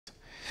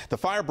The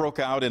fire broke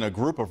out in a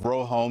group of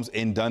row homes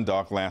in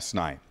Dundalk last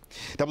night.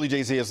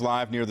 WJZ is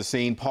live near the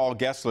scene. Paul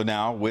Gessler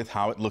now with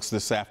how it looks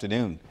this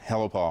afternoon.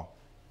 Hello, Paul.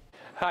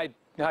 Hi,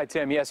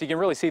 Tim. Yes, you can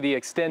really see the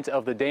extent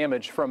of the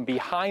damage from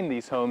behind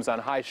these homes on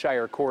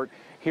Highshire Court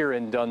here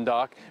in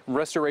Dundalk.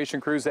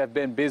 Restoration crews have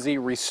been busy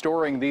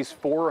restoring these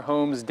 4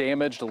 homes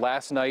damaged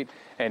last night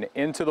and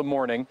into the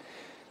morning.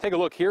 Take a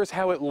look. Here's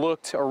how it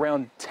looked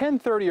around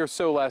 10:30 or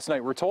so last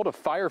night. We're told a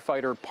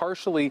firefighter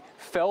partially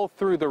fell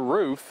through the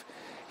roof.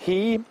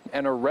 He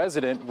and a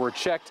resident were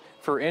checked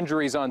for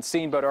injuries on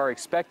scene but are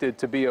expected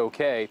to be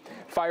okay.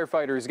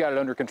 Firefighters got it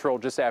under control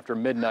just after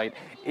midnight.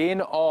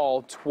 In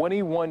all,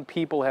 21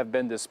 people have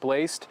been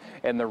displaced,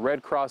 and the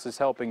Red Cross is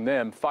helping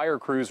them. Fire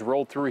crews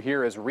rolled through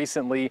here as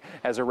recently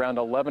as around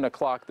 11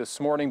 o'clock this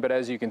morning, but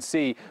as you can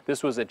see,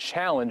 this was a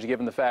challenge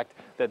given the fact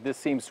that this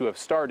seems to have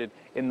started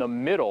in the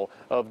middle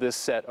of this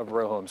set of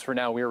row homes. For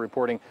now, we are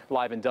reporting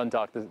live in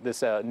Dundalk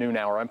this noon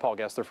hour. I'm Paul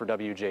Gessler for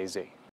WJZ.